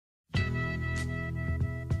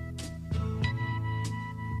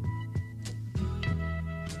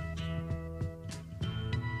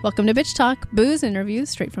Welcome to Bitch Talk, booze interviews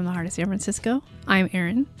straight from the heart of San Francisco. I'm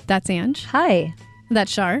Erin. That's Ange. Hi.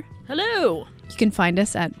 That's Shar. Hello. You can find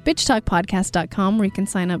us at bitchtalkpodcast.com where you can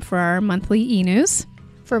sign up for our monthly e-news.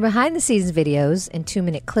 For behind-the-scenes videos and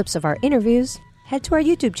 2-minute clips of our interviews, head to our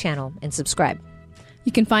YouTube channel and subscribe.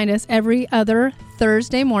 You can find us every other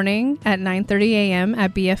Thursday morning at 9:30 a.m.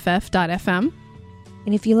 at bff.fm.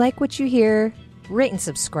 And if you like what you hear, rate and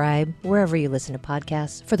subscribe wherever you listen to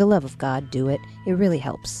podcasts. For the love of God, do it. It really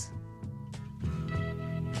helps.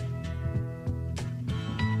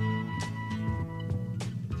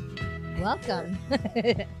 Welcome.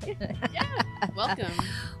 Yeah, welcome.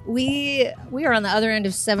 We are on the other end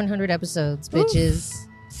of 700 episodes, bitches.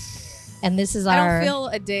 And this is I our... don't feel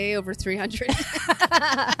a day over 300.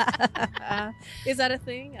 Is that a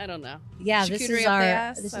thing? I don't know. Yeah, this Charcuterie is up our... the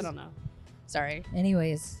ass? This I is, don't know. Sorry.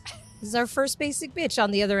 anyways, this is our first basic bitch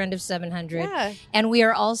on the other end of 700. Yeah. And we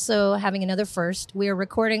are also having another first. We are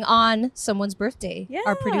recording on someone's birthday. Yeah.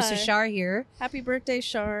 Our producer, Shar, here Happy birthday,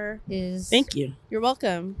 Shar. is... Thank you. You're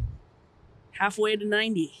welcome. Halfway to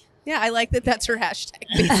 90. Yeah, I like that that's her hashtag,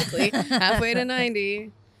 basically. Halfway to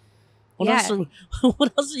 90. What, Yeah. else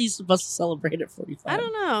what else are you supposed to celebrate at 45? I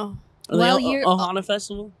don't know. Well, Well, you're- Ohana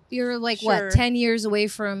Festival? You're like, Sure. what, 10 years away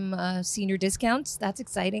from senior discounts? That's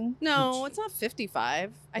exciting. No, it's not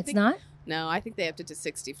 55. It's not? No, I think they have to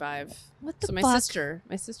 65. What the So my fuck? sister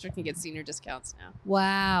can get senior discounts now.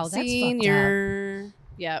 Wow, that's Senior.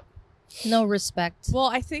 Yep. fucked up. No respect. Well,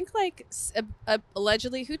 I think like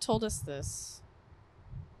allegedly, who told us this?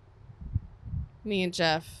 Me and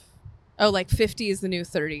Jeff. Oh, like 50 is the new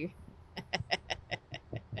 30.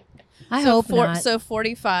 I hope not. So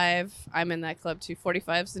 45, I'm in that club too.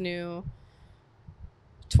 45 is the new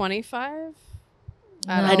 25.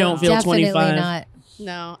 I don't feel definitely 25. not.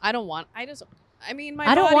 No, I don't want. I mean, my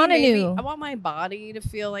I don't body want a maybe- new- I want my body to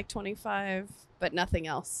feel like 25, but nothing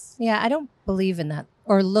else. Yeah, I don't believe in that.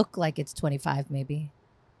 Or look like it's 25, maybe.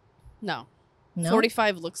 No. No?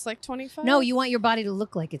 45 looks like 25? No, you want your body to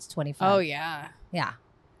look like it's 25. Oh, yeah. Yeah.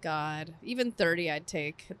 God. Even 30 I'd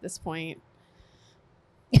take at this point.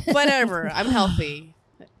 Whatever. I'm healthy.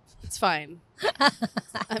 It's fine.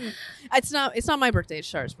 It's not my birthday. It's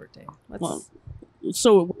Shar's birthday. Well,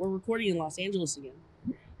 so we're recording in Los Angeles again.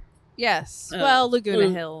 Yes. Uh, Well, Laguna uh,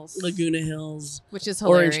 Hills. Laguna Hills. Which is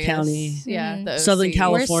Orange hilarious. County. Yeah. Mhm. the Southern OC.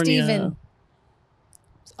 California. Where's Steven?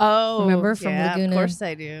 Oh. Remember from yeah, Laguna Of course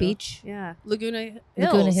I do. Beach? Yeah. Laguna Hills.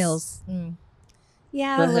 Laguna Hills. Mm.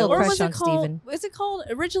 Yeah, The a little Hills. Or crush was it on called? Steven. Was it called?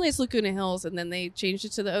 Originally it's Laguna Hills and then they changed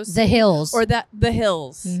it to the OC. The Hills. Or the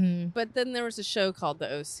Hills. hmm But then there was a show called The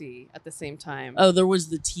OC at the same time. Oh, there was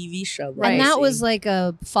the TV show. Right. And that I was see. like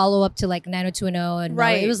a follow-up to like 90210 and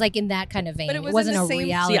Right. it was like in that kind of vein. But It, it was wasn't in a the same-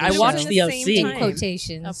 reality See, I show. watched the same OC. in time.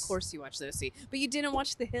 quotations. Of course you watched the OC. But you didn't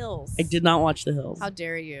watch The Hills. I did not watch The Hills. How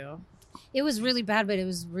dare you? It was really bad, but it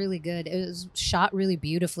was really good. It was shot really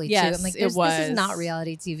beautifully too. Yes, I'm like, it this was. is not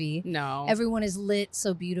reality TV. No. Everyone is lit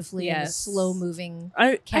so beautifully in the Yes. slow moving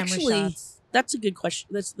I camera actually, shots. that's a good question.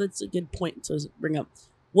 That's a good point to bring up.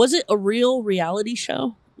 Was it a real reality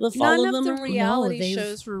show that followed None of them? the around? reality they've-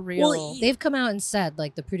 shows were real. Well, They've come out and said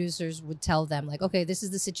like the producers would tell them like, okay, this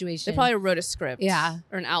is the situation. they probably wrote a script. Yeah.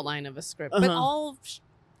 Or an outline of a script. But Uh-huh. all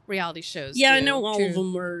reality shows Yeah, I do. know all True. of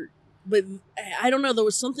them were, but I don't know. There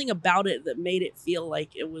was something about it that made it feel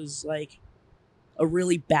like it was like a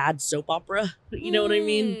really bad soap opera. You know what I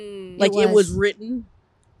mean? Mm. Like it was was. written.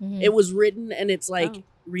 Mhm. It was written, and it's like Oh.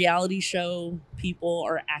 reality show people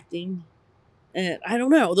are acting. And I don't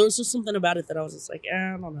know. There was just something about it that I was just like,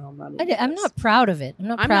 I don't know. I'm not. into I'm this. not proud of it. I'm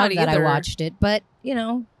not I'm proud not that I either. watched it, but you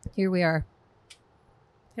know, here we are.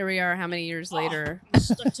 Here we are how many years later? I'm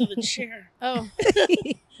stuck to the chair. Oh.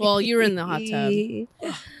 Well, you were in the hot tub. Ooh,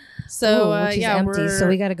 So which is yeah, empty, we're so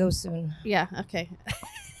we got to go soon. yeah, okay.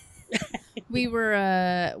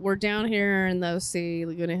 We're down here in the OC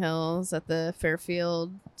Laguna Hills at the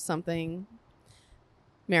Fairfield something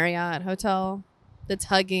Marriott Hotel that's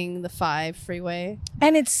hugging the 5 freeway.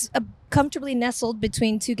 And it's comfortably nestled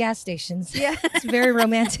between 2 gas stations. Yeah. It's a very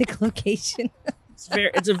romantic location.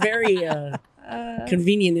 It's a very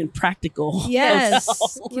convenient and practical. Yes,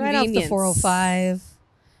 hotel. right off the Convenience. 405.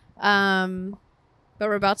 But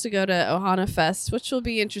we're about to go to Ohana Fest, which will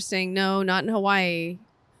be interesting. No, not in Hawaii,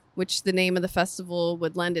 which the name of the festival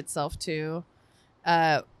would lend itself to.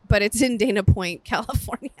 But it's in Dana Point,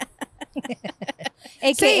 California.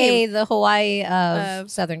 AKA the Hawaii of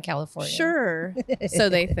Of- Southern California. Sure. So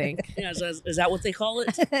they think. Yeah, is that what they call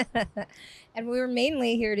it? And we were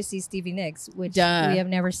mainly here to see Stevie Nicks, which Duh. we have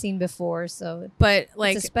never seen before. So But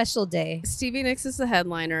like it's a special day. Stevie Nicks is the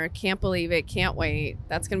headliner. Can't believe it. Can't wait.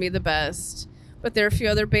 That's going to be the best. But there are a few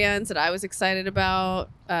other bands that I was excited about.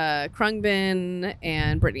 Krungbin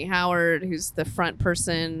and Brittany Howard, who's the front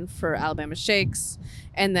person for Alabama Shakes.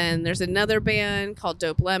 And then there's another band called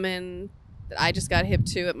Dope Lemon that I just got hip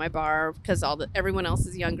to at my bar because everyone else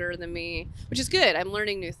is younger than me, which is good. I'm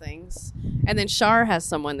learning new things. And then Shar has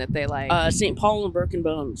someone that they like. St. Paul and Broken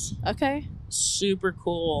Bones. Okay. Super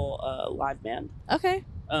cool live band. Okay.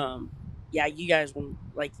 Yeah, you guys,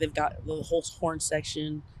 like, they've got the whole horn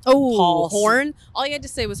section. Oh, horn. All you had to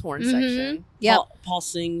say was horn Mhm. section. Yep. Paul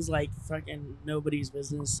sings like fucking nobody's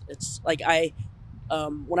business. It's like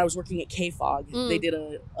when I was working at KFOG, they did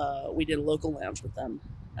we did a local lounge with them,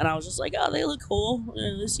 and I was just like, oh, they look cool.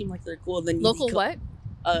 They seem like they're cool. And then Local what?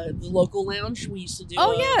 The local lounge we used to do.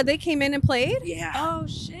 Oh yeah, they came in and played. Yeah. Oh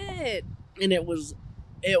shit. And it was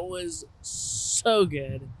so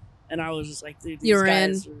good, and I was just like, dude, these You were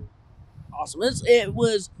guys are awesome. It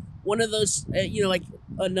was one of those, like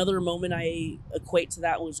another moment I equate to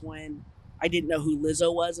that was when I didn't know who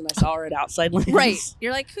Lizzo was, and I saw her at Outside Lands. Right.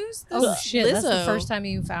 You're like, who's this? Oh shit! Lizzo? That's the first time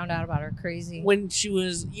you found out about her. Crazy. When she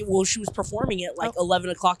was performing at like 11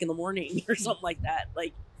 o'clock in the morning or something like that.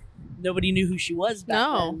 Like nobody knew who she was back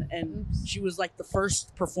then, and she was like the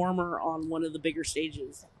first performer on one of the bigger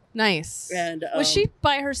stages. Nice. And was she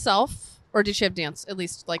by herself, or did she have at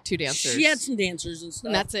least like two dancers? She had some dancers and stuff.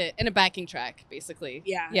 And that's it, and a backing track, basically.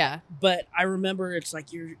 Yeah. Yeah. But I remember it's like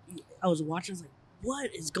I was watching. I was like,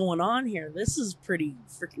 what is going on here? This is pretty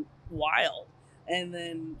freaking wild. And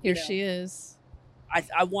then Here she is.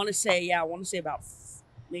 I want to say about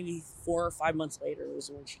maybe 4 or 5 months later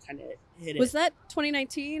was when she kind of hit it. Was that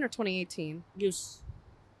 2019 or 2018? It was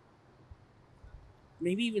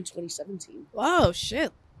maybe even 2017. Whoa,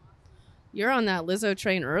 shit! You're on that Lizzo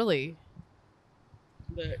train early.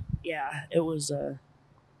 But yeah, it was that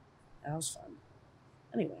was fun.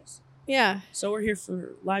 Anyways, Yeah. so we're here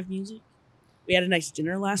for live music. We had a nice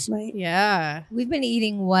dinner last night. Yeah. We've been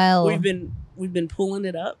eating well. We've been pulling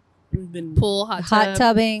it up. We've been Pool, hot hot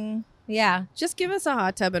tubbing. Yeah, Just give us a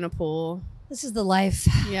hot tub and a pool. this is the life.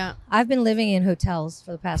 Yeah. I've been living in hotels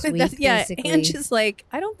for the past week. Yeah. basically. And just like,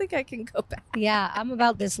 I don't think I can go back. Yeah, I'm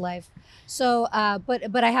about this life. So,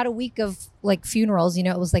 but I had a week of like funerals. You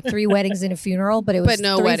know, it was like 3 weddings and a funeral, but it was But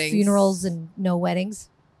no 3 weddings. funerals and no weddings.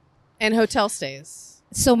 And hotel stays.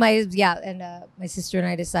 So my sister and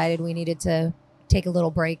I decided we needed to take a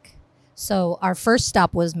little break. So our first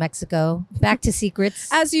stop was Mexico, back to Secrets.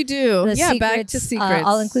 As you do. The Yeah, back to Secrets.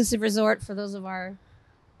 all-inclusive resort for those of our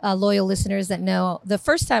loyal listeners that know. The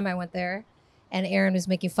first time I went there, and Aaron was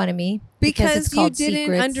making fun of me because it's Because you called didn't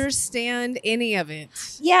Secrets. understand any of it.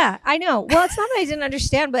 Yeah, I know. Well, it's not that I didn't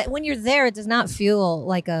understand, but when you're there, it does not feel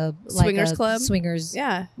like a Swingers club? swingers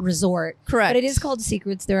Yeah. resort. Correct. But it is called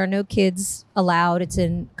Secrets. There are no kids allowed. It's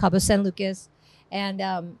in Cabo San Lucas, and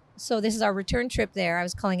so this is our return trip there. I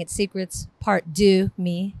was calling it Secrets Part 2.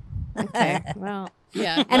 Me. Okay. Well,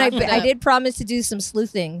 yeah. And wrap it I up. did promise to do some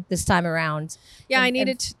sleuthing this time around. Yeah, and- I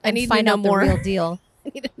needed and- to, and I need to find know out more. the real deal.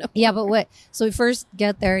 I need to know. Yeah, but what? So we first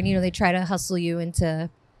get there, and they try to hustle you into,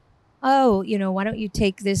 why don't you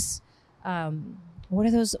take this? What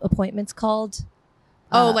are those appointments called?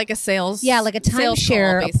 Like a sales. Yeah, like a sales call,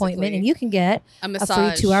 timeshare basically. appointment, and you can get a a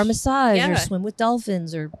massage. free 2-hour massage Yeah. or swim with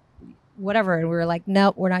dolphins or whatever. And we were like,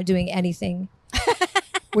 nope, we're not doing anything.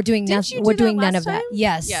 We're doing Did nothing. you We're do that doing none last of that. time?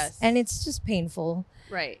 Yes. Yes. And it's just painful.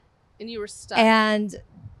 Right. And you were stuck. And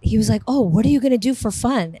he was like, "Oh, what are you going to do for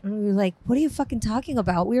fun?" And we were like, "What are you fucking talking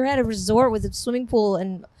about? We were at a resort with a swimming pool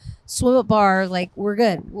and swim up bar. Like, we're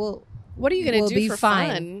good. Well, what are you going to we'll do be for fine.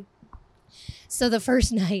 fun? So the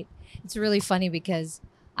first night, it's really funny because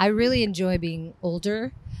I really enjoy being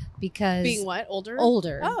older because Being what? Older?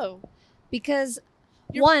 older Oh. because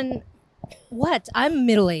You're- I'm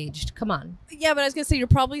middle-aged. Come on. Yeah, but I was going to say you're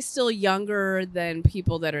probably still younger than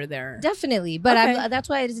people that are there. Definitely. But Okay. that's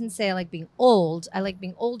why I didn't say I like being old. I like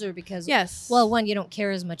being older because Yes. well, 1, you don't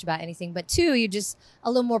care as much about anything, but 2, you're just a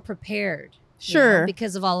little more prepared. Sure.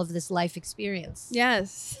 Because of all of this life experience.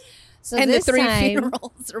 Yes. So And the this 3 time,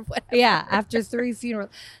 funerals or whatever. yeah, after 3 funerals.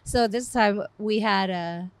 So this time we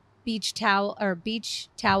had beach towel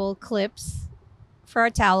clips for our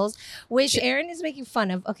towels, which Erin is making fun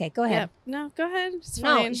of. Okay, go ahead. Yeah. No, go ahead. It's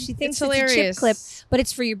No, fine. she thinks it's it's a chip hilarious. clip. But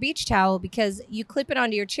it's for your beach towel because you clip it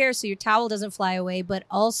onto your chair so your towel doesn't fly away. But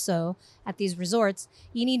also at these resorts,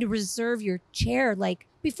 you need to reserve your chair like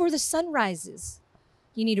before the sun rises.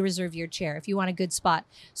 You need to reserve your chair if you want a good spot.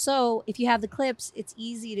 So if you have the clips, it's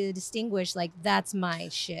easy to distinguish like that's my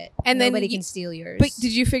shit. And then nobody you- can steal yours. But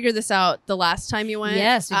did you figure this out the last time you went?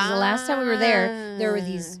 Yes, because the last time we were there were Ah.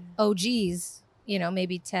 these OGs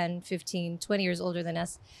maybe 10, 15, 20 years older than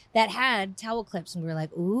us that had towel clips. And we were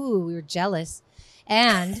like, ooh, we were jealous.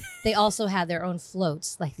 And they also had their own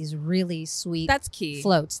floats, like these really sweet That's key.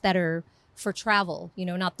 floats that are for travel,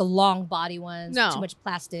 not the long body ones. No. Too much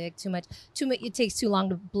plastic, too much. It takes too long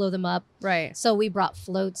to blow them up. Right. So we brought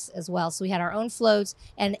floats as well. So we had our own floats,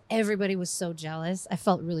 and everybody was so jealous. I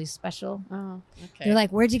felt really special. Oh, okay. They're like,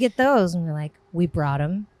 "Where'd you get those?" And we're like, "We brought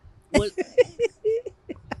them." What,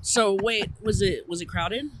 so wait, was it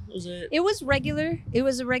crowded? Was it? It was regular. It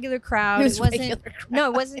was a regular crowd. It was wasn't. regular crowd. No,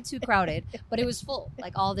 it wasn't too crowded, but it was full.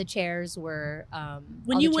 Like all the chairs were.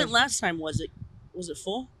 When all you the went chairs- last time, was it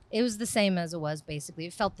full? it was the same as it was basically.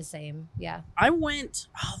 It felt the same. Yeah. I went.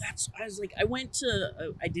 Oh, I went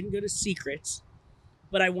to. I didn't go to Secrets,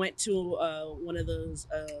 but I went to one of those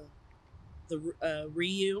the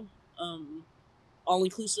Riu all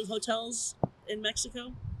inclusive hotels in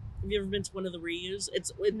Mexico. Have you ever been to one of the Rius?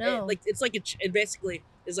 No. It basically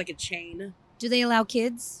is like a chain. Do they allow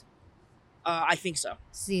kids? I think so.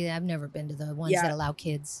 See, I've never been to the ones Yeah. that allow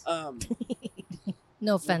kids. Um,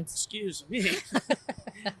 No offense. excuse me.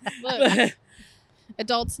 Look,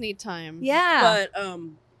 adults need time. Yeah. But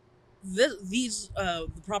these the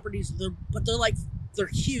properties they're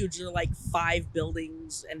huge. They're like 5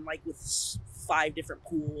 buildings and like with 5 different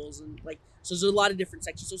pools and like so there's a lot of different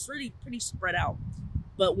sections. So it's really pretty spread out.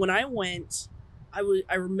 But when I went, I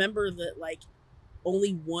remember that like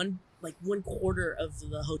only one quarter of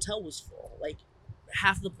the hotel was full. Like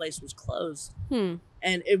half the place was closed, Hmm.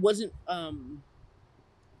 and it wasn't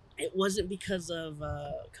because of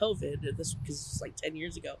COVID. This because it's like 10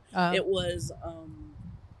 years ago. It was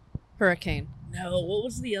Hurricane. no. What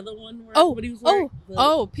was the other one? Where Oh, everybody was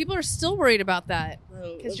wearing People are still worried about that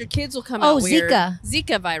because your kids will come Oh, out weird.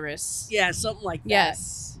 Zika. Virus. yeah, something like that.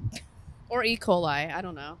 Yes. Or E. coli. I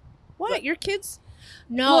don't know. What? But- Your kids?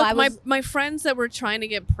 No, Look, I was. my friends that were trying to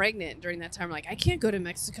get pregnant during that time were like, I can't go to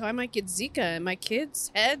Mexico. I might get Zika, and my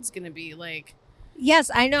kid's head's gonna be like.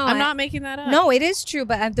 Yes, I know. I'm not making that up. No, it is true.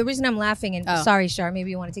 But the reason I'm laughing, and Oh. sorry, Shar,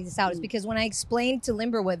 maybe you want to take this out, is because when I explained to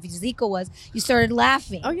Limber what Zika was, you started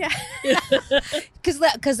laughing. Oh yeah.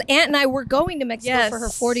 Because Aunt and I were going to Mexico for her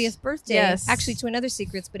Yes. 40th birthday. Yes. Actually, to another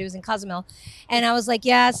Secrets, but it was in Cozumel. And I was like,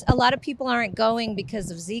 yes, a lot of people aren't going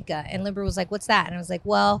because of Zika. And Limber was like, what's that? And I was like,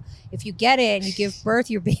 well, if you get it and you give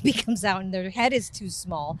birth, your baby comes out and their head is too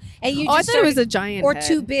small. And you I just thought it was started- a giant or head.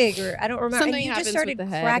 too big, or I don't remember. Something and you just happens started with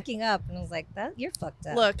the head. cracking up. And I was like, you're fucked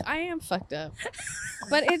up. Look, I am fucked up,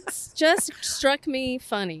 but it's just struck me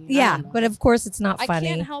funny. I Yeah, don't know. but of course it's not I funny.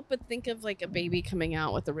 can't help but think of like a baby coming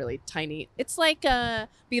out with a really tiny. It's like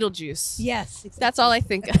Beetlejuice. Yes, That's all I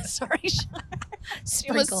think of. Sorry, Sean. She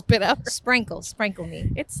almost Sprinkle, spit out. sprinkle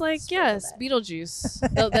me. It's like Sprinkle yes, that.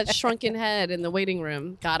 Beetlejuice. that shrunken head in the waiting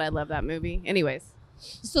room. God, I love that movie. Anyways,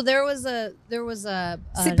 So there was a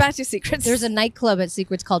sit back to Secrets. there's a nightclub at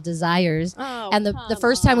Secrets called Desires. oh, And the come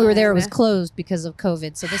first time we were there, it was on. closed because of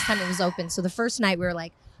COVID. So this time it was open. So the first night we were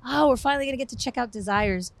like, oh, we're finally going to get to check out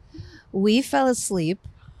Desires. We fell asleep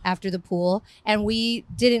after the pool and we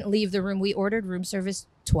didn't leave the room. We ordered room service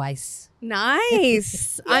twice.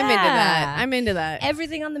 Nice. I'm into that. Yeah. I'm into that.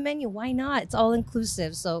 Everything on the menu. Why not? It's all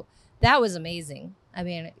inclusive. So that was amazing. I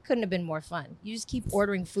mean, it couldn't have been more fun. You just keep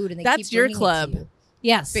ordering food and they That's keep your bringing it to club. you.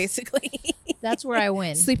 Yes. Basically, That's where I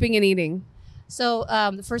win. sleeping and eating. So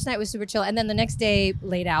the first night was super chill. And then the next day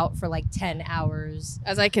laid out for like 10 hours.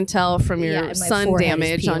 As I can tell from your Yeah, and my sun forehead is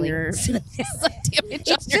damage on peeling. your sun damage on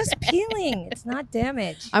It's your just head. peeling. It's not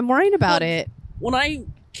damage. I'm worried about it. When I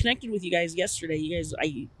connected with you guys yesterday, you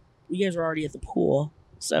guys were already at the pool.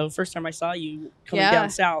 So first time I saw you coming Yeah. down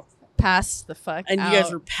south, Pass the fuck and out. you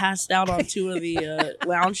guys were passed out on 2 of the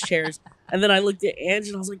lounge chairs. And then I looked at Ange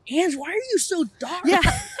and I was like, Ange, why are you so dark? Yeah,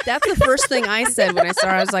 that's the first thing I said when I saw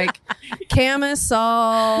her. I was like,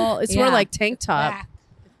 camisole. It's more Yeah. like tank top.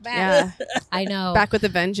 Back. Yeah, I know. back with a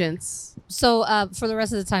vengeance. So for the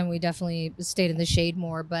rest of the time, we definitely stayed in the shade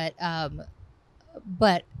more. But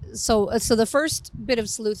so the first bit of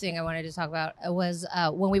sleuthing I wanted to talk about was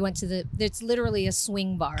when we went to it's literally a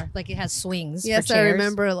swing bar. Like it has swings. Yes, for I chairs.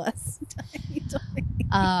 remember last time you told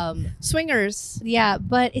me. Swingers. Yeah,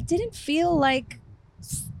 but it didn't feel like.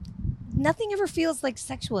 Nothing ever feels like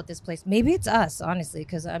sexual at this place. Maybe it's us, honestly,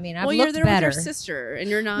 because I mean, I've Well, looked you're there better. with your sister, and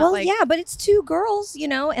you're not Well, like. yeah, but it's 2 girls,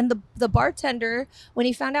 and the bartender, when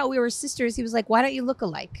he found out we were sisters, he was like, "Why don't you look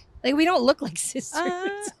alike? Like we don't look like sisters."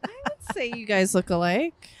 I would say you guys look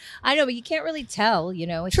alike. I know, but you can't really tell,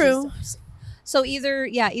 It's True. so either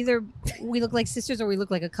we look like sisters or we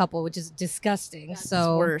look like a couple, which is disgusting. It's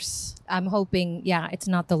So worse. I'm hoping, it's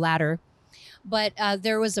not the latter. But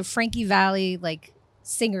there was a Frankie Valley like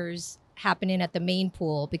singers happening at the main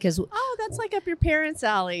pool because Oh, that's like up your parents'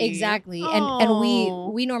 alley. exactly, and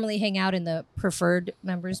we normally hang out in the preferred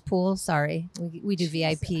members pool. Sorry, we do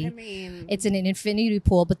VIP. I mean, It's an infinity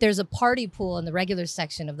pool, but there's a party pool in the regular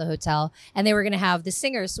section of the hotel, and they were going to have the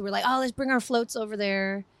singers. So we're like, oh, let's bring our floats over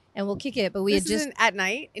there and we'll kick it. But we this had just isn't at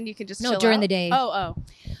night, and you can just No, chill during out? the day. Oh,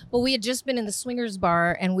 but we had just been in the swingers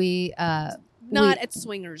bar, and we not at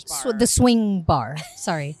swingers bar. the swing bar.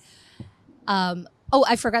 Sorry. Oh,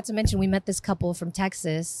 I forgot to mention we met this couple from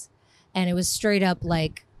Texas, and it was straight up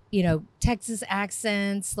like, Texas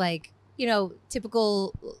accents, like,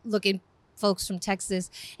 typical looking folks from Texas.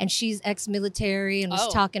 And she's ex-military and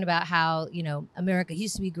was talking about how, America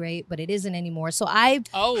used to be great, but it isn't anymore. So I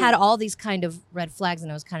had all these kind of red flags,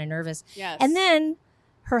 and I was kind of nervous. Yes. And then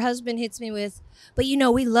her husband hits me with, but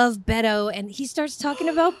we love Beto. And he starts talking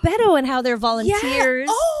about Beto and how they're volunteers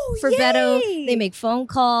for Beto. They make phone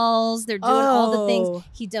calls. They're doing all the things.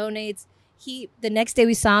 He donates. The next day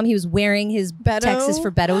we saw him, he was wearing his Beto? Texas for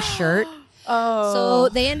Beto shirt. So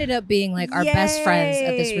they ended up being like our best friends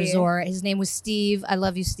at this resort. His name was Steve. I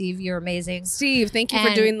love you, Steve. You're amazing. Steve, thank you for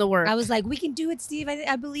And doing the work. I was like, we can do it, Steve.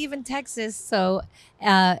 I believe in Texas. So,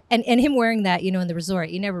 and him wearing that, in the resort,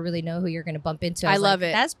 you never really know who you're going to bump into. I was love like,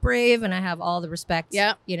 it. That's brave, and I have all the respect,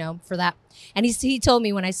 Yep. For that. And he told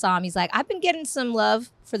me when I saw him, he's like, I've been getting some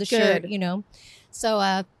love for the shirt,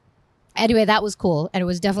 So, anyway, that was cool, and it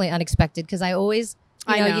was definitely unexpected because I always.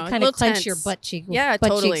 I know, you a kind little of clench tense. your butt cheek. Yeah, butt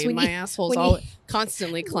totally. cheeks when My you- asshole's when all you-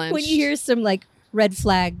 constantly clenched. When you hear some like red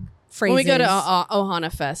flag phrases. When we go to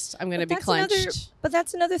Ohana Fest, I'm going to be But that's clenched. But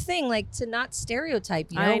that's another thing, like to not stereotype.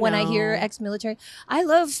 I When I hear know. ex-military, I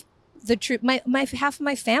love the truth. My half of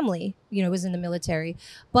my family, was in the military,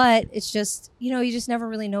 but it's just you just never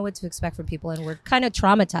really know what to expect from people, and we're kind of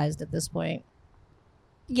traumatized at this point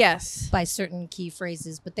Yes. by certain key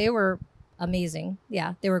phrases. But they were amazing.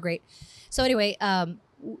 Yeah, they were great. So anyway,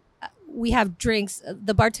 we have drinks.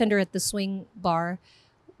 The bartender at the swing bar.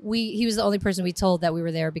 He was the only person we told that we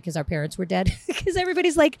were there because our parents were dead. Because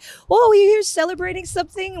everybody's like, "Oh, are you here celebrating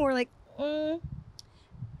something?" And we're like,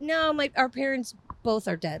 "No, our parents both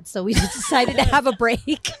are dead, so we just decided to have a break."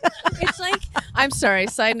 It's like, I'm sorry,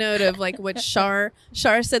 side note of like what Shar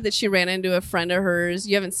said that she ran into a friend of hers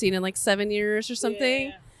you haven't seen in like 7 years or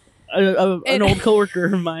something. Yeah. An old coworker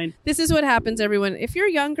of mine. This is what happens, everyone. If you're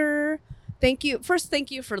younger, thank you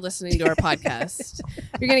for listening to our podcast.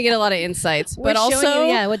 You're going to get a lot of insights. We're But showing also,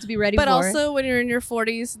 you, what to be ready but for. also when you're in your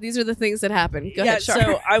 40s, these are the things that happen. Go ahead, Shar.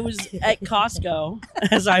 So I was at Costco,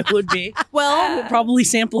 as I would be, Well, probably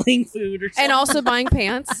sampling food or something. and also buying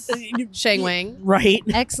pants. Shang Wang. Right.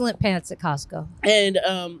 Excellent pants at Costco. And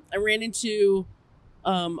I ran into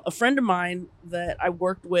a friend of mine that I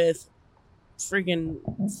worked with freaking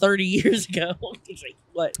 30 years ago. It's like,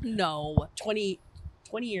 what, No. 20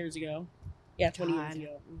 years ago? Yeah, 20 years God.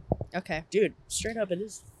 ago. Okay. Dude, straight up, it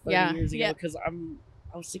is 30 Yeah, years ago yeah. because I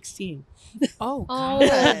was 16. Oh, Oh,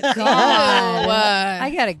 God. God. Ew.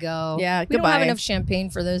 I gotta go. Yeah, we don't have goodbye. enough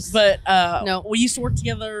champagne for this. But No. we used to work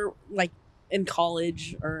together like in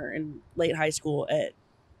college or in late high school at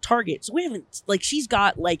Target. So we haven't, like, she's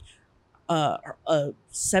got like a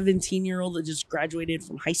 17-year-old that just graduated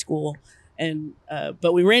from high school. And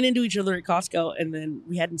but we ran into each other at Costco, and then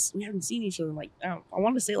we hadn't seen each other in like, I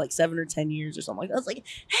want to say like 7 or 10 years or something like that. I was like,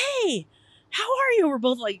 "Hey, how are you?" We're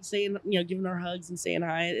both like saying, giving our hugs and saying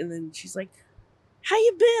hi, and then she's like, "How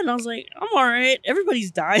you been?" I was like, "I'm all right. Everybody's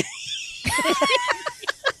dying."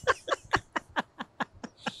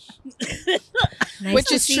 Nice Which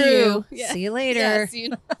to is see true. you. Yeah. See you later. Yeah, see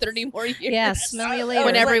you in 30 more years. Yeah, smell you I later. When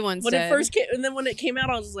was like, everyone's when dead. it first came, and then when it came out,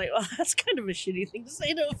 I was like, "Oh, that's kind of a shitty thing to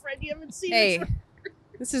say to a friend you haven't seen." Hey, in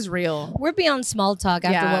this is real. We're beyond small talk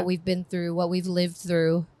after Yeah. what we've been through, what we've lived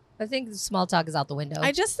through. I think small talk is out the window.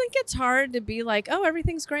 I just think it's hard to be like, oh,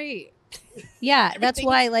 everything's great. Yeah, that's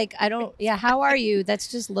why, like, I don't, yeah, how are you? That's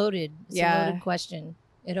just loaded. It's a Yeah. loaded question.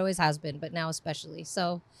 It always has been, but now especially.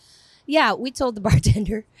 So, yeah, we told the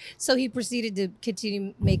bartender. So he proceeded to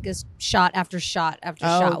continue make us shot after shot after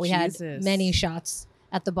Oh, shot. We Jesus. had many shots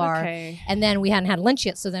at the bar. Okay. And then we hadn't had lunch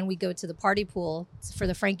yet. So then we go to the party pool for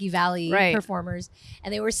the Frankie Valley Right. performers.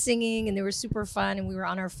 And they were singing and they were super fun. And we were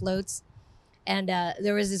on our floats. And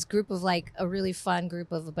there was this group of like a really fun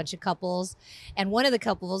group of a bunch of couples. And one of the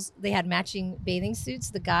couples, they had matching bathing suits.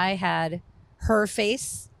 The guy had her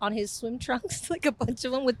face on his swim trunks, like a bunch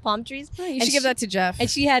of them with palm trees. Oh, you And should give she- that to Jeff. And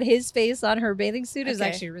she had his face on her bathing suit. It was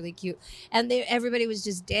Okay. actually really cute. And everybody was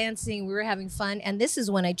just dancing. We were having fun. And this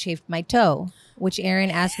is when I chafed my toe, which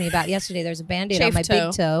Aaron asked me about yesterday. There's a Band-Aid on Chafed my toe.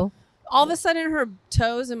 big toe. All of a sudden, her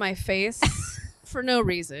toes in my face for no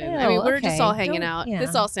reason. I Ew, mean, we're just okay. all hanging Don't- out. yeah.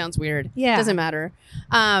 This all sounds weird. Yeah. Doesn't matter.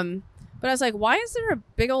 But I was like, why is there a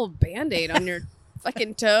big old Band-Aid on your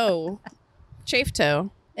fucking toe? Chafe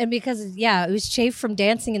toe. And because it was chafed from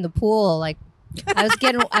dancing in the pool. Like I was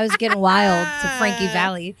getting wild to Frankie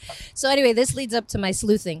Valley. So anyway, this leads up to my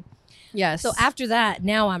sleuthing. Yes. So after that,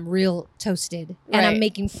 now I'm real toasted, and I'm Right.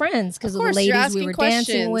 making friends because of, course, the you're ladies we asking were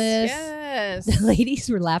dancing questions. with. Yes. The ladies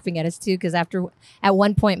were laughing at us too because at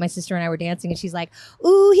one point my sister and I were dancing and she's like,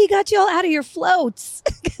 "Ooh, he got you all out of your floats,"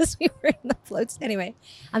 because we were in the floats. Anyway,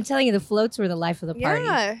 I'm telling you, the floats were the life of the party.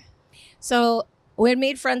 Yeah. So we had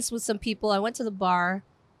made friends with some people. I went to the bar,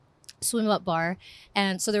 swim up bar,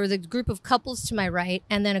 and so there was a group of couples to my right,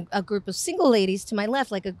 and then a group of single ladies to my left,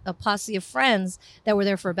 like a posse of friends that were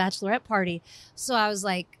there for a bachelorette party. So I was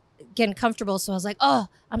like getting comfortable. So I was like, "Oh,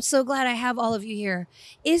 I'm so glad I have all of you here.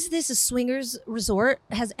 Is this a swingers resort?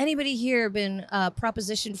 Has anybody here been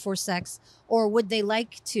propositioned for sex, or would they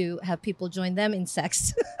like to have people join them in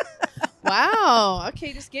sex?" Wow.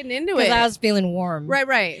 Okay, just getting into Because it. I was feeling warm.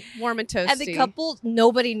 right. Warm and toasty. And the couple,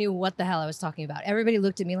 nobody knew what the hell I was talking about. Everybody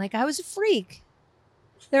looked at me like I was a freak.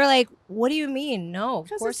 They were like, "What do you mean? No, of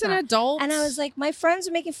Because course it's an not." adult. And I was like, my friends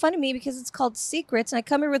are making fun of me because it's called Secrets. And I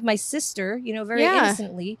come here with my sister, very Yeah.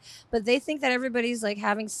 innocently. But they think that everybody's like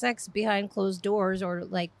having sex behind closed doors or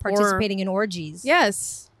like participating in orgies.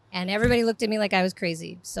 yes. And everybody looked at me like I was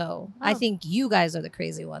crazy. So I Oh. think you guys are the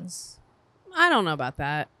crazy ones. I don't know about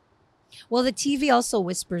that. Well, the TV also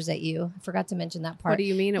whispers at you. I forgot to mention that part. What do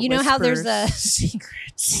you mean? It You know how there's whispers? a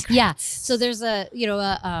Secrets. Yeah. So there's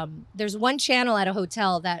there's one channel at a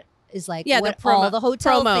hotel that is like Yeah, what the promo- all the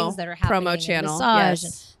hotel promo- things that are happening, promo and channel, massage,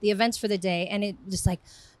 yes. and the events for the day, and it just like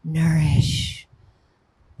nourish,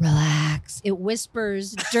 relax. It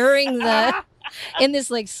whispers during the in this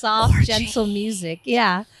like soft, Orgy. gentle music.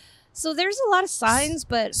 Yeah. So there's a lot of signs,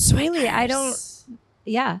 but really I don't.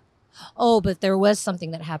 Yeah. Oh, but there was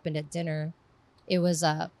something that happened at dinner. It was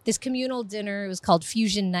this communal dinner. It was called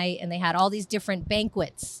Fusion Night, and they had all these different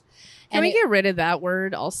banquets. Can And we it- get rid of that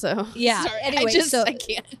word also? Yeah, Sorry, anyway, I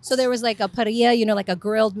can't. So there was like a parrilla, like a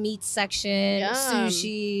grilled meat section, Yum.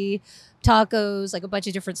 sushi, tacos, like a bunch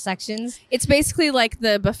of different sections. It's basically like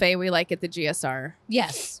the buffet we like at the GSR.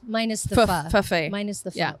 Yes, minus the pho. Buffet. Minus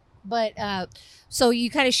the pho. Yeah. But so you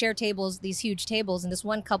kind of share tables, these huge tables, and this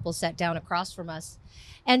one couple sat down across from us.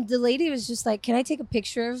 And the lady was just like, "Can I take a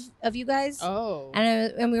picture of you guys?" Oh.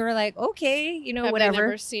 And we were like, "Okay, Have whatever." you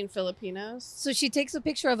never seen Filipinos? So she takes a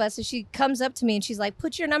picture of us and she comes up to me and she's like,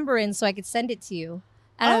 "Put your number in so I could send it to you."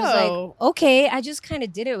 And I was Oh. like, "Okay." I just kind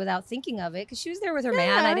of did it without thinking of it because she was there with her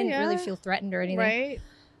man. I Yeah, didn't really yeah. feel threatened or anything. Right?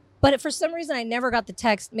 But for some reason, I never got the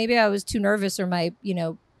text. Maybe I was too nervous or my,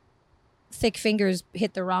 thick fingers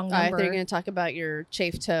hit the wrong I number. think you're going to talk about your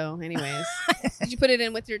chafe toe anyways. Did you put it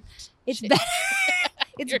in with your... It's better.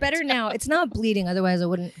 It's better now. It's not bleeding. Otherwise, I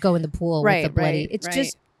wouldn't go in the pool Right, with the bloody. right, It's right.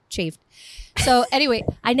 just chafed. So anyway,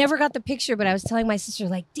 I never got the picture, but I was telling my sister,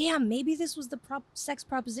 like, "Damn, maybe this was the sex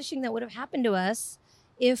proposition that would have happened to us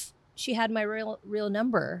if she had my real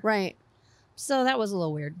number." Right. So that was a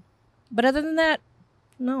little weird. But other than that,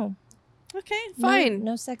 no. Okay, No- fine.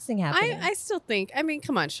 No, sexing happening. I still think... I mean,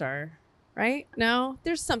 come on, Char. Right? No?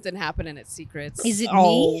 There's something happening at Secrets. Is it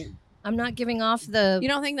Oh. me? I'm not giving off the. You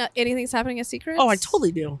don't think that anything's happening at Secrets? Oh, I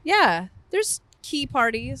totally do. Yeah. There's key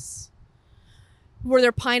parties. Were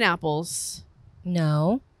there pineapples?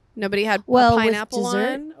 No. Nobody had Well, a with pineapple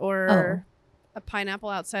dessert? on or a pineapple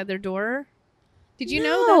outside their door? Did you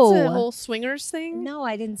know that's a No. whole swingers thing? No,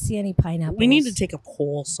 I didn't see any pineapples. We need to take a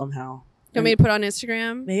poll somehow. You want me to put on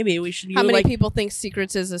Instagram? Maybe we should. How do, many like, people think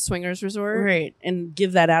Secrets is a swingers resort? Right, and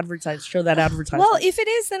give that show that advertisement. Well, if it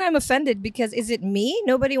is, then I'm offended because is it me?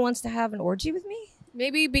 Nobody wants to have an orgy with me?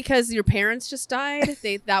 Maybe because your parents just died.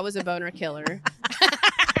 That was a boner killer.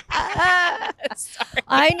 Sorry.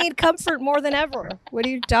 I need comfort more than ever. What are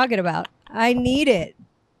you talking about? I need it.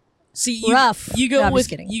 See, Rough. You go No, I'm with just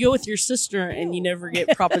kidding. you go with your sister, and you never get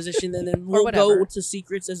propositioned, and then we'll whatever. go to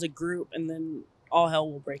Secrets as a group, and then all hell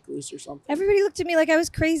will break loose or something. Everybody looked at me like I was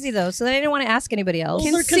crazy though, so then I didn't want to ask anybody else.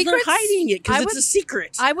 Can Because they're Secrets- hiding it because I it's would- a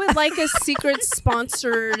secret. I would like a Secrets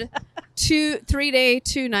sponsored 3-day,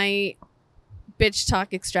 2-night bitch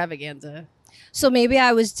talk extravaganza. So maybe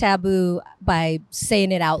I was taboo by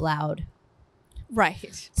saying it out loud.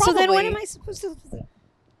 Right. So then what Probably. am I supposed to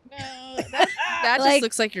No, that just Like-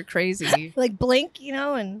 looks like you're crazy. like blink,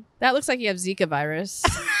 and That looks like you have Zika virus.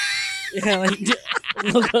 Yeah, like,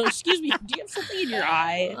 they'll go, excuse me, do you have something in your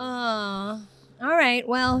eye? all right.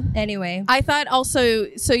 Well, anyway. I thought also,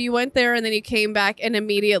 so you went there and then you came back and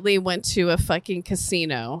immediately went to a fucking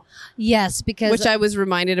casino, Yes, because which I was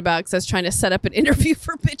reminded about because I was trying to set up an interview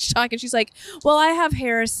for Bitch Talk, and she's like, "Well, I have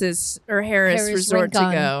Harris Resort Rincon.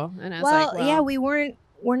 to go," and I was well, like, "Well, yeah, we weren't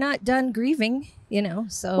we're not done grieving, you know.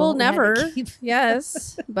 So Well, we had to never. keep-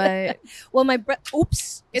 Yes, but Well, my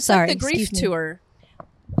oops, it's sorry, like the grief excuse me. tour.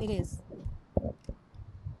 It is.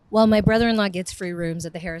 Well, my brother-in-law gets free rooms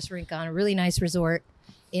at the Harris Rincon, a really nice resort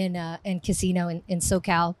in casino in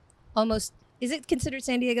SoCal. Almost, is it considered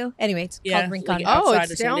San Diego? Anyway, it's Yeah, called Rincon. like Oh, outside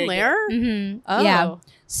it's of San down Diego. there. Mm-hmm. Oh, Yeah.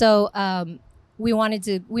 So we wanted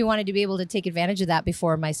to be able to take advantage of that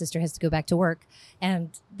before my sister has to go back to work. And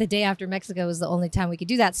the day after Mexico was the only time we could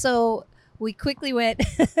do that. So we quickly went,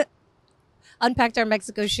 unpacked our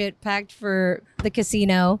Mexico shit, packed for the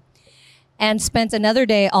casino, and spent another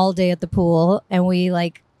day all day at the pool. And we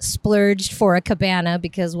like splurged for a cabana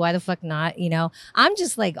because why the fuck not? You know, I'm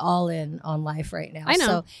just like all in on life right now. I know.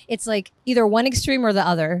 So it's like either one extreme or the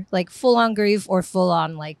other, like full on grief or full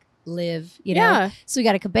on like live, you know? Yeah. So we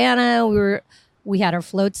got a cabana. We had our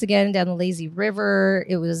floats again down the lazy river.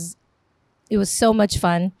 It was so much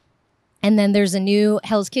fun. And then there's a new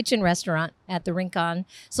Hell's Kitchen restaurant at the Rincon.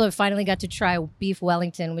 So I finally got to try beef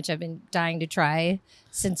Wellington, which I've been dying to try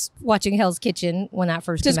since watching Hell's Kitchen when that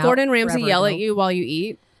first Does came out. Gordon Ramsay forever yell ago. at you while you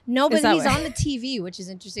eat? No, Is but that he's what- on the TV, which is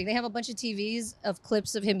interesting. They have a bunch of TVs of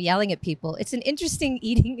clips of him yelling at people. It's an interesting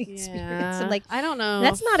eating experience. And like, I don't know.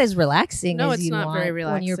 that's not as relaxing No, as it's you not want very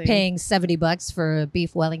when you're relaxing. paying $70 for a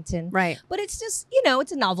beef Wellington. right. But it's just, you know,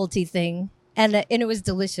 it's a novelty thing, and it was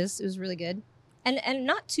delicious. It was really good, and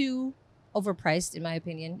not too overpriced in my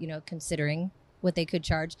opinion. You know, considering what they could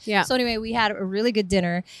charge. Yeah. So anyway, we had a really good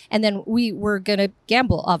dinner, and then we were gonna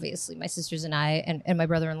gamble. Obviously, my sisters and I, and my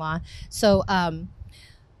brother-in-law. So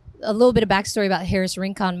a little bit of backstory about Harris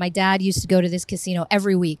Rincon. My dad used to go to this casino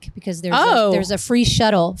every week because there's a free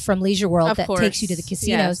shuttle from Leisure World Of that course. takes you to the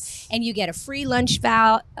casinos. Yes. And you get a free lunch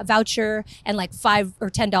voucher and like $5 or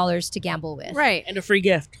 $10 to gamble with. Right. And a free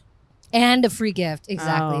gift. And a free gift.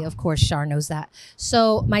 Exactly. Oh. Of course, Shar knows that.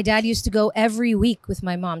 So my dad used to go every week with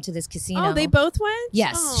my mom to this casino. Oh, they both went?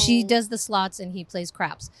 Yes, Oh. she does the slots and he plays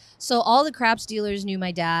craps. So all the craps dealers knew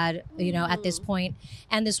my dad, you know, at this point.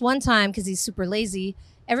 And this one time, because he's super lazy,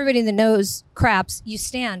 everybody that knows craps, you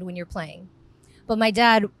stand when you're playing. But my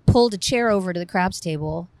dad pulled a chair over to the craps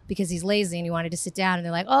table because he's lazy and he wanted to sit down. And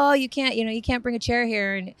they're like, oh, you can't bring a chair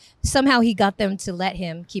here. And somehow he got them to let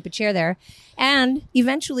him keep a chair there. And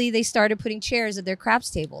eventually they started putting chairs at their craps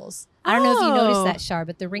tables. I don't know if you noticed Oh. that, Shar,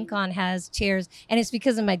 but the Rincon has chairs. And it's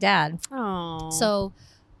because of my dad. Oh. So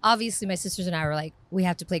obviously my sisters and I were like, we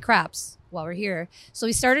have to play craps while we're here. So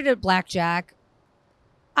we started at blackjack.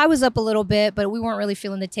 I was up a little bit, but we weren't really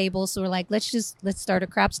feeling the table. So we're like, let's start a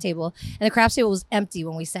craps table. And the craps table was empty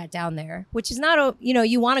when we sat down there, which is not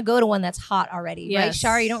you want to go to one that's hot already, right? Yes.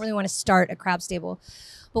 Shari, you don't really want to start a craps table.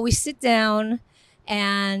 But we sit down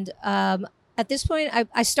and at this point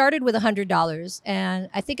I started with $100 and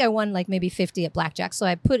I think I won like maybe 50 at blackjack. So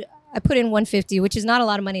I put in 150, which is not a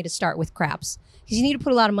lot of money to start with craps because you need to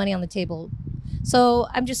put a lot of money on the table. So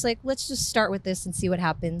I'm just like, let's just start with this and see what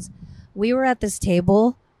happens. We were at this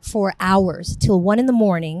table for hours till 1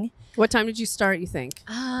 a.m. What time did you start, you think?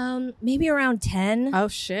 Maybe around 10, Oh,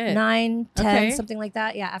 shit. 9, 10, Okay. something like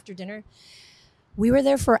that. Yeah, after dinner. We were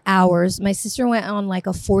there for hours. My sister went on like a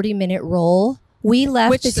 40-minute roll. We left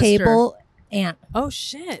Which the sister? table. Aunt. Oh,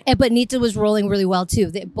 shit. But Nita was rolling really well too.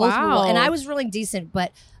 They both were Wow. and I was rolling decent,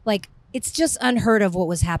 but like it's just unheard of what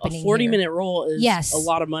was A happening. 40-minute roll is Yes. a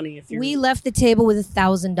lot of money. If you're We left the table with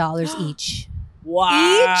 $1,000 each.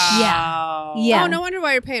 wow. Yeah. Oh, no wonder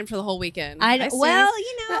why you're paying for the whole weekend. I see. well,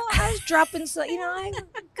 I was dropping some. I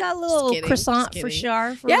got a little kidding, croissant just for kidding.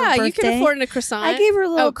 Shar. For Yeah, her you could birthday. afford a croissant. I gave her a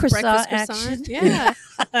little breakfast croissant croissant. action.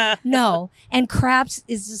 Yeah. No, and craps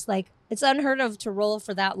is just like it's unheard of to roll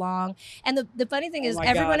for that long. And the funny thing Oh is, my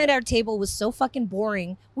everyone God. at our table was so fucking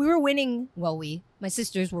boring. We were winning. Well, my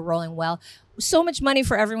sisters were rolling well. So much money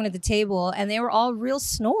for everyone at the table, and they were all real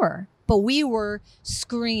snore. But we were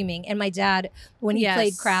screaming. And my dad, when he Yes.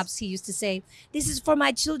 played craps, he used to say, "This is for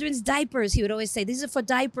my children's diapers." He would always say, "These are for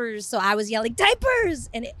diapers." So I was yelling, "Diapers!"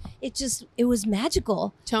 And it was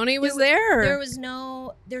magical. Tony was There there. was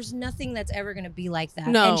there's nothing that's ever going to be like that.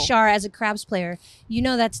 No. And Shar, as a craps player, you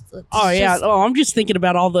know that's. Oh yeah. just- Oh, I'm just thinking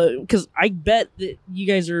about all the because I bet that you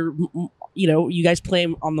guys are, you guys play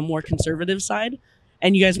on the more conservative side,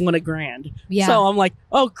 and you guys won $1,000. yeah. So I'm like,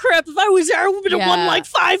 oh crap! If I was there, I would have won Yeah. like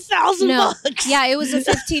 $5,000. No. Yeah, it was a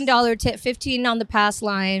 $15 tip, 15 on the pass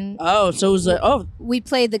line. Oh, so it was We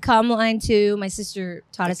played the come line too. My sister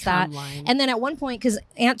taught us that. Line. And then at one point, because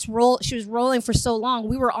she was rolling for so long,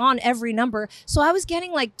 we were on every number. So I was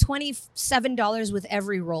getting like $27 with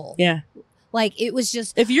every roll. yeah. Like it was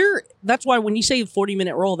just, That's why when you say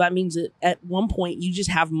 40-minute roll, that means that at one point you just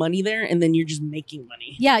have money there, and then you're just making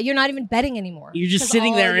money. yeah, you're not even betting anymore. You're just 'Cause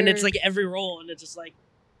sitting all there, and your- it's like every roll, and it's just like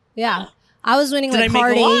Yeah. I was winning Did like I make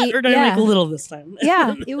hard a lot eight. or did I make a little this time?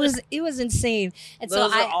 Yeah, it was insane. And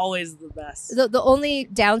Those so are always the best. the only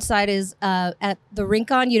downside is at the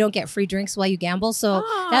Rincon you don't get free drinks while you gamble. So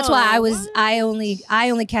that's why I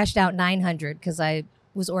only cashed out 900 because I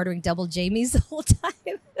was ordering double Jamies the whole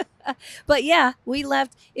time. But yeah, we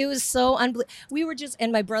left. It was so unbelievable. We were just,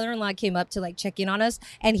 and my brother-in-law came up to like check in on us,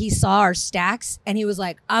 and he saw our stacks, and he was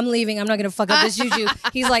like, "I'm leaving. I'm not gonna fuck up this juju."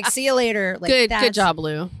 He's like, "See you later." Like, Good job,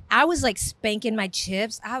 Lou. I was like spanking my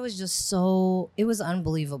chips. I was just it was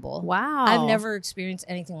unbelievable. Wow. I've never experienced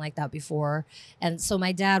anything like that before. And so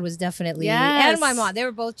my dad was definitely, Yes. and my mom, they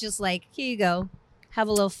were both just like, here you go. Have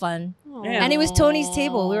a little fun. Aw. And it was Tony's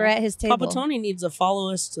table. We were at his table. Papa Tony needs to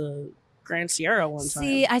follow us to Grand Sierra one time.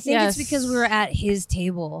 See, I think Yes. it's because we were at his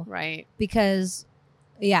table. Right. Because,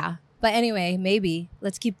 yeah. But anyway, maybe.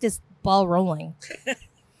 Let's keep this ball rolling.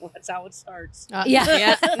 Well, that's how it starts.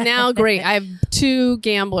 Yeah. Now, great. I have 2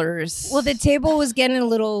 gamblers. Well, the table was getting a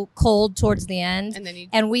little cold towards the end. and then you.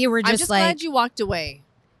 And we were I'm just just like, glad you walked away.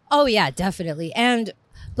 oh, yeah, definitely. And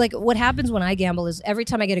like what happens when I gamble is every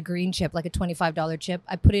time I get a green chip, like a $25 chip,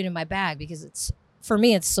 I put it in my bag because for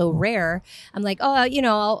me, it's so rare. I'm like,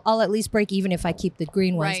 oh, I'll at least break even if I keep the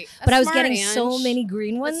green ones. Right. But I was That's getting smart, so Ange. many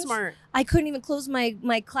green ones. That's smart. I couldn't even close my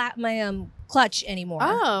clutch anymore.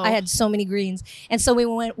 Oh. I had so many greens. And so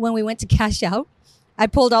when we went to cash out, I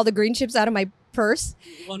pulled all the green chips out of my purse.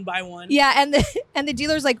 One by one. Yeah, and the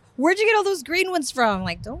dealer's like, "Where'd you get all those green ones from?" I'm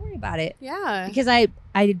like, "Don't worry about it." Yeah. Because I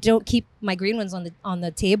don't keep my green ones on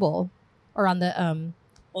the table or on the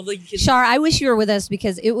Well, Shar, I wish you were with us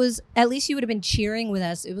because it was, at least you would have been cheering with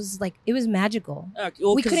us. It was magical.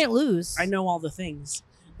 We couldn't lose. I know all the things.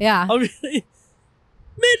 Yeah. Oh, really?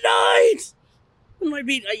 Midnight! I'd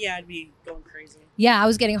be going crazy. Yeah, I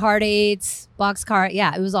was getting hard eights, box card.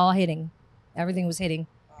 Yeah, it was all hitting. Everything was hitting.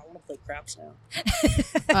 I want to play craps now.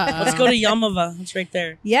 Uh-oh. Let's go to Yamava. It's right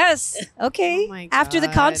there. Yes. Okay. Oh my After the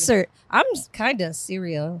God. concert. I'm kind of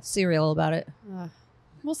serial about it.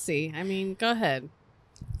 We'll see. I mean, go ahead.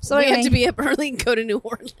 So we anyway. have to be up early and go to New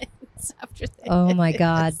Orleans after that. Oh my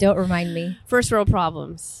God. Don't remind me. First world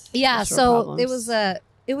problems. Yeah, First world so problems.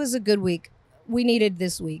 it was a good week. We needed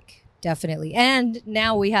this week, definitely. And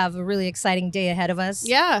now we have a really exciting day ahead of us.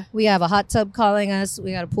 Yeah. We have a hot tub calling us.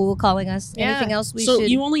 We got a pool calling us. Yeah. Anything else we So should?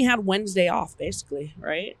 you only had Wednesday off, basically,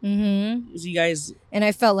 right? Mm-hmm. So you guys. And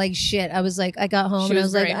I felt like shit. I was like, I got home She and I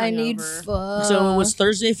was was like, very I need hungover. fuck. So it was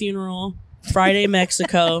Thursday funeral, Friday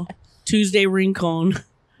Mexico, Tuesday Rincon,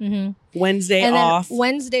 Mm-hmm. Wednesday And off. then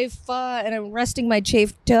Wednesday pho, and I'm resting my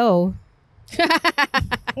chafed toe.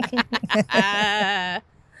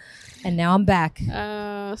 And now I'm back.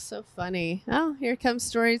 Oh, so funny. Oh, here comes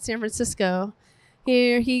Story San Francisco.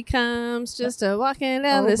 Here he comes, just a walking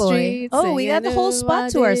down Oh, the boy. street. Oh, we got the whole spot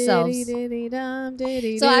to ourselves.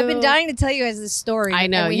 So I've been dying to tell you guys this story. I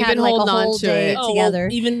know, and we you've had been like holding a on whole to day it. together.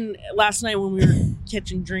 Even last night when we were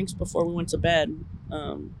catching drinks before we went to bed,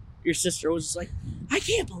 your sister was just like, I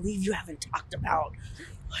can't believe you haven't talked about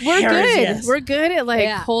We're Harris good. yet." We're good at like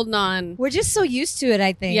Yeah. holding on. We're just so used to it,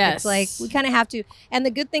 I think. Yes. It's like we kind of have to. And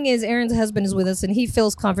the good thing is Aaron's husband is with us and he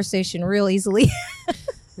fills conversation real easily.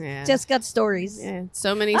 Yeah. Just got stories. Yeah,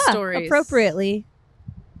 so many stories. Appropriately.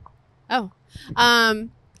 Oh,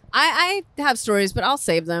 I have stories, but I'll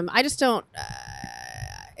save them. I just don't.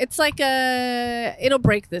 It's like it'll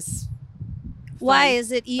break this. Why fun-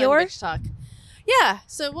 is it fun Eeyore? bitch talk? Yeah,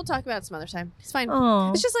 so we'll talk about it some other time. It's fine. Oh.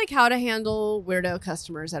 It's just like how to handle weirdo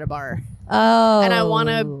customers at a bar, Oh. and I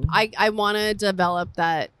wanna develop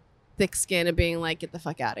that thick skin of being like, get the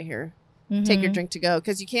fuck out of here, take your Mhm. drink to go,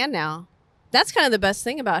 because you can now. That's kind of the best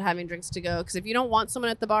thing about having drinks to go, because if you don't want someone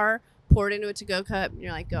at the bar, pour it into a to-go cup, and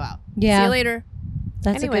you're like, go out. Yeah. See you later.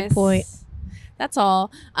 That's a Anyways, good point. That's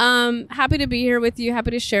all. Happy to be here with you.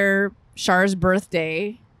 Happy to share Char's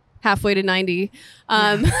birthday, halfway to 90.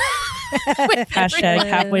 With Hashtag everyone.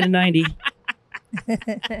 halfway to 90.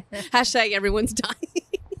 Hashtag everyone's dying.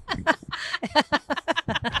 Yeah,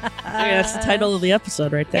 that's the title of the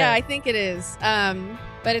episode right there. Yeah, I think it is.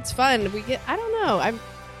 But it's fun. I don't know.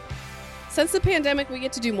 Since the pandemic, we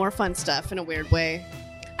get to do more fun stuff in a weird way.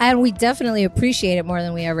 And we definitely appreciate it more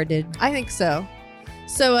than we ever did. I think so.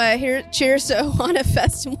 So here, cheers to Ohana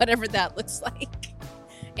Fest and whatever that looks like.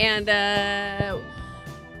 And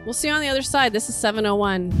we'll see you on the other side. This is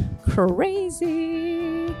 701.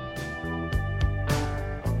 Crazy.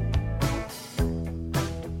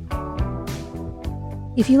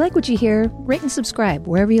 If you like what you hear, rate and subscribe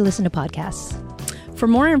wherever you listen to podcasts. For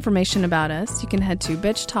more information about us, you can head to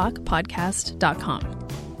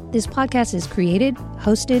bitchtalkpodcast.com. This podcast is created,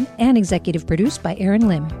 hosted, and executive produced by Aaron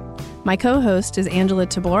Lim. My co-host is Angela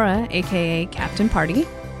Tabora, aka Captain Party.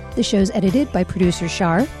 The show's edited by producer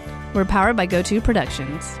Shar. We're powered by GoTo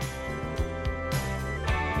Productions.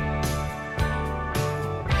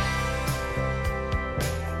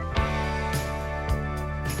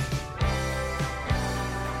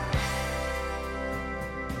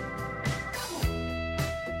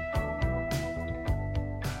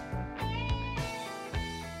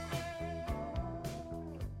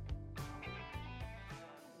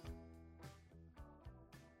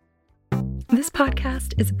 This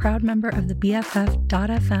podcast is a proud member of the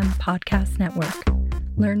BFF.FM podcast network.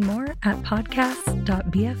 Learn more at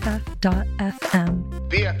podcasts.bff.fm.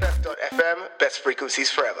 BFF.FM, best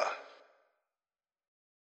frequencies forever.